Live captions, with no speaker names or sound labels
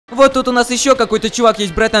Вот тут у нас еще какой-то чувак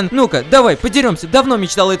есть, братан. Ну-ка, давай, подеремся. Давно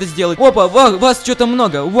мечтал это сделать. Опа, вас что-то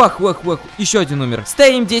много. Вах. Еще один умер.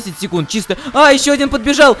 Стоим 10 секунд, чисто. А, еще один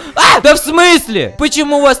подбежал. А, да в смысле?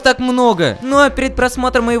 Почему у вас так много? Ну а перед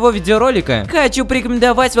просмотром моего видеоролика хочу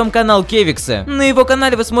порекомендовать вам канал Feliks-ks-ks. На его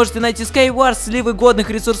канале вы сможете найти Skywars, сливы годных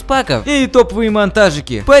ресурс-паков и топовые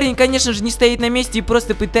монтажики. Парень, конечно же, не стоит на месте и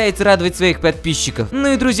просто пытается радовать своих подписчиков.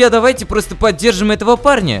 Ну и, друзья, давайте просто поддержим этого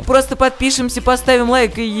парня. Просто подпишемся, поставим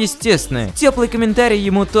лайк и, естественно, теплый комментарий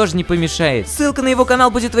ему тоже не помешает. Ссылка на его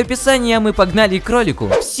канал будет в описании, а мы погнали к ролику.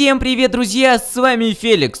 Всем привет, друзья, с вами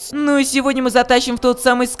Feliks. Ну и сегодня мы затащим в тот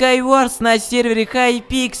самый Skywars на сервере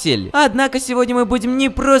Hypixel. Однако сегодня мы будем не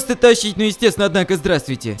просто тащить, ну естественно, однако,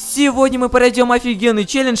 здравствуйте. Сегодня мы пройдем офигенный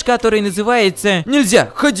челлендж, который называется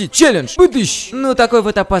 «Нельзя Ходить Челлендж». Подписку. Ну такой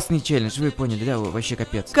вот опасный челлендж, вы поняли, да? Вообще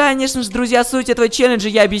капец. Конечно же, друзья, суть этого челленджа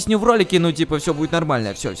я объясню в ролике, ну типа все будет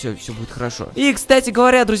нормально, все будет хорошо. И, кстати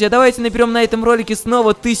говоря, друзья, давайте наберем на этом ролике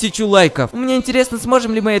снова 1000 лайков. Мне интересно,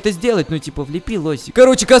 сможем ли мы это сделать, ну типа влепи лосик.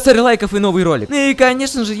 Короче, косарь лайков и новый ролик. И,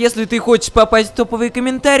 конечно же, если ты хочешь попасть в топовые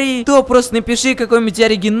комментарии, то просто напиши какой-нибудь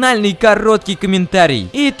оригинальный короткий комментарий.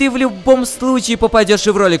 И ты в любом случае попадешь и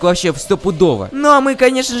в ролик вообще в стопудово. Ну а мы,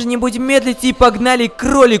 конечно же, не будем медлить и погнали к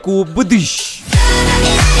ролику. Бдыщ!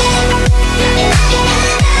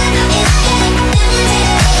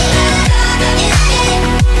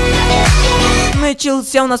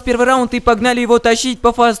 Начался у нас первый раунд и погнали его тащить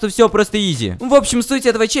по фасту, все просто изи. В общем, суть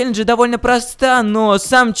этого челленджа довольно проста, но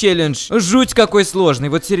сам челлендж жуть какой сложный,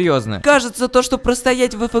 вот серьезно. Кажется, то, что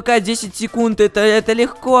простоять в ФК 10 секунд, это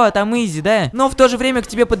легко, там изи, да? Но в то же время к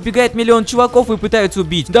тебе подбегает миллион чуваков и пытаются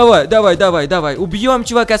убить. Давай, убьем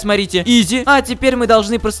чувака, смотрите, изи. А теперь мы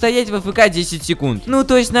должны простоять в ФК 10 секунд. Ну,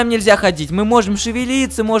 то есть нам нельзя ходить, мы можем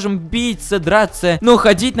шевелиться, можем биться, драться, но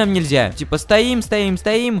ходить нам нельзя. Типа стоим,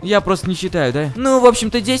 я просто не считаю, да? Ну, в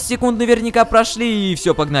общем-то, 10 секунд наверняка прошли, и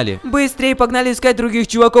все, погнали. Быстрее погнали искать других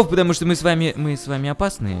чуваков, потому что мы с вами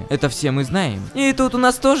опасные. Это все мы знаем. И тут у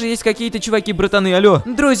нас тоже есть какие-то чуваки, братаны, алло.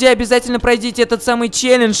 Друзья, обязательно пройдите этот самый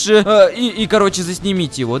челлендж, короче,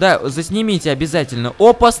 заснимите его, да, заснимите обязательно.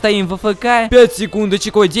 Опа, стоим в АФК. 5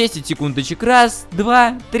 секундочек, ой, 10 секундочек. Раз,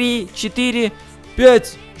 два, три, 4,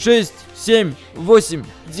 5, 6, 7, 8,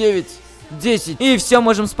 9... 10. И все,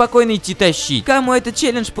 можем спокойно идти тащить. Кому этот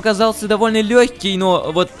челлендж показался довольно легкий, но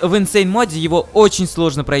вот в Insane моде его очень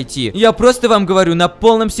сложно пройти. Я просто вам говорю, на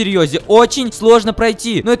полном серьезе, очень сложно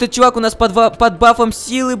пройти. Но этот чувак у нас под бафом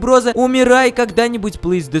силы, броза. Умирай когда-нибудь,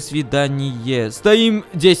 плиз, до свидания. Стоим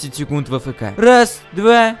 10 секунд в АФК. Раз,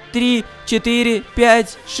 два, три, 4,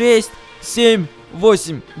 5, 6, 7,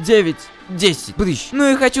 8, 9... 10. Брыщ. Ну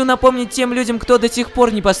и хочу напомнить тем людям, кто до сих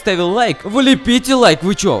пор не поставил лайк. Влепите лайк,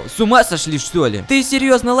 вы чё, с ума сошли, что ли? Ты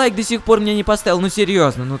серьезно лайк до сих пор мне не поставил? Ну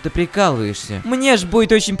серьезно, ну ты прикалываешься. Мне ж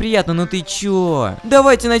будет очень приятно, ну ты чё?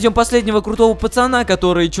 Давайте найдем последнего крутого пацана,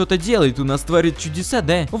 который что-то делает, у нас творит чудеса,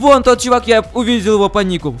 да? Вон тот чувак, я увидел его по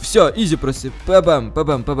нику. Все, изи просто. Пабам.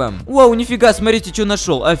 Вау, нифига, смотрите, что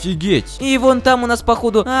нашел. Офигеть. И вон там у нас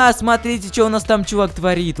походу. А, смотрите, что у нас там чувак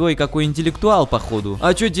творит. Ой, какой интеллектуал, походу.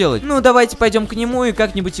 А что делать? Ну, давайте пойдем к нему и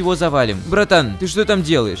как-нибудь его завалим. Братан, ты что там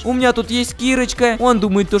делаешь? У меня тут есть Кирочка. Он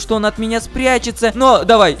думает, то, что он от меня спрячется. Но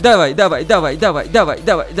давай. И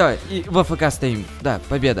в АФК стоим. Да,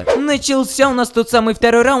 победа. Начался у нас тот самый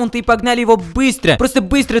второй раунд и погнали его быстро. Просто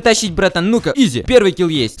быстро тащить, братан. Ну-ка, изи. Первый килл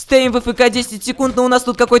есть. Стоим в АФК 10 секунд, но у нас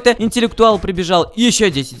тут какой-то интеллектуал прибежал.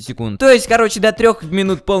 Еще 10 секунд. То есть, короче, до 3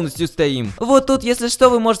 минут полностью стоим. Вот тут, если что,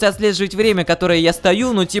 вы можете отслеживать время, которое я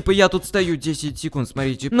стою. Ну, типа, я тут стою 10 секунд,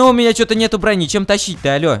 смотрите. Но у меня что-то нету брони, чем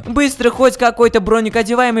тащить-то, алло. Быстро хоть какой-то броник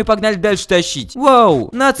одеваем и погнали дальше тащить. Вау,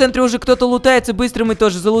 на центре уже кто-то лутается, быстро мы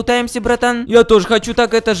тоже залутаемся, братан. Я тоже хочу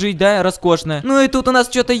так это жить, да, роскошно. Ну и тут у нас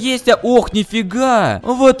что-то есть, ох, нифига.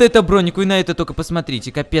 Вот это броник, вы на это только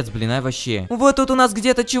посмотрите, капец, блин, а вообще. Вот тут у нас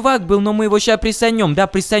где-то чувак был, но мы его сейчас присанем, да,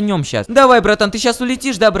 присанем сейчас. Давай, братан, ты сейчас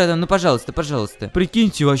улетишь, да, братан, ну пожалуйста.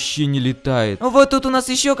 Прикиньте, вообще не летает. Вот тут у нас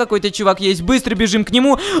еще какой-то чувак есть, быстро бежим к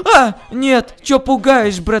нему. А, нет, чё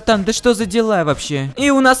пугаешь, братан, да что за дела вообще? И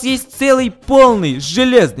у нас есть целый полный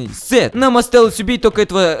железный сет. Нам осталось убить только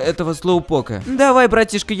этого слоупока. Давай,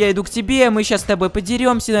 братишка, я иду к тебе, мы сейчас с тобой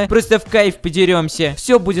подеремся, просто в кайф подеремся.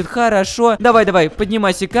 Все будет хорошо. Давай,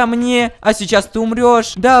 поднимайся ко мне. А сейчас ты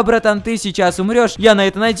умрешь. Да, братан, ты сейчас умрешь. Я на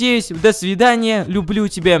это надеюсь. До свидания. Люблю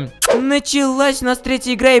тебя. Началась у нас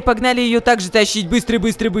третья игра, и погнали ее также тащить. Быстро.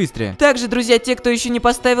 Также, друзья, те, кто еще не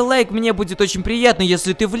поставил лайк, мне будет очень приятно,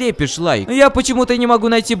 если ты влепишь лайк. Я почему-то не могу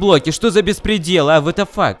найти блоки. Что за беспредел, а? Вот это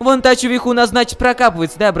факт. Вон та чувиха у нас, значит,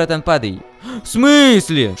 прокапывается, да, братан, падай. В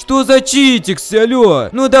смысле? Что за читикс, алло?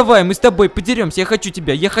 Ну давай, мы с тобой подеремся, я хочу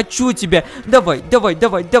тебя. Давай.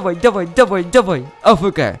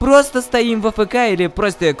 АФК. Просто стоим в АФК или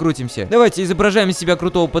просто крутимся? Давайте изображаем из себя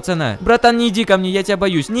крутого пацана. Братан, не иди ко мне, я тебя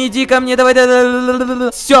боюсь. Не иди ко мне, давай.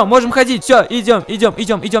 Все, можем ходить, все,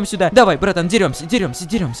 идем сюда. Давай, братан, деремся.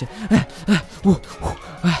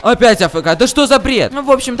 Опять АФК, да что за бред? Ну,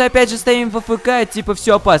 в общем-то, опять же стоим в АФК, типа,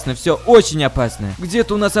 все опасно, все очень опасно.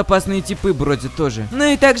 Где-то у нас опасные типы бродят тоже. Ну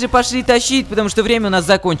и также пошли тащить, потому что время у нас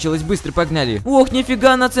закончилось, быстро погнали. Ох,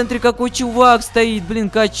 нифига, на центре какой чувак стоит,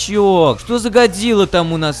 блин, качок. Что за годило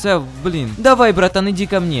там у нас, а, блин. Давай, братан, иди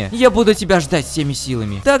ко мне, я буду тебя ждать всеми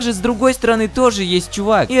силами. Также с другой стороны тоже есть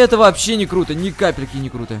чувак, и это вообще не круто, ни капельки не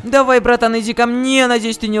круто. Давай, братан, иди ко мне,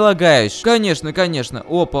 надеюсь, ты не лагаешь. Конечно.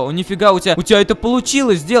 Опа, нифига, у тебя это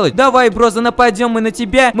получилось сделать. Давай, броза, нападем мы на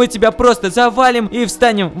тебя. Мы тебя просто завалим и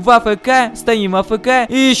встанем в АФК. Стоим в АФК.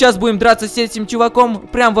 И сейчас будем драться с этим чуваком.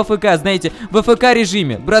 Прям в АФК, знаете, в АФК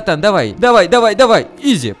режиме. Братан, давай.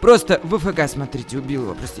 Изи. Просто в АФК, смотрите, убил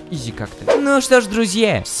его. Просто изи как-то. Ну что ж,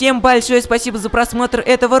 друзья, всем большое спасибо за просмотр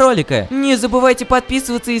этого ролика. Не забывайте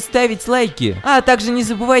подписываться и ставить лайки. А также не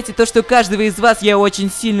забывайте то, что каждого из вас я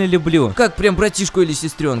очень сильно люблю. Как прям братишку или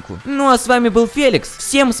сестренку. Ну а с вами был Феликс.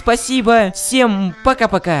 Всем спасибо. Всем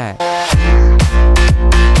пока-пока.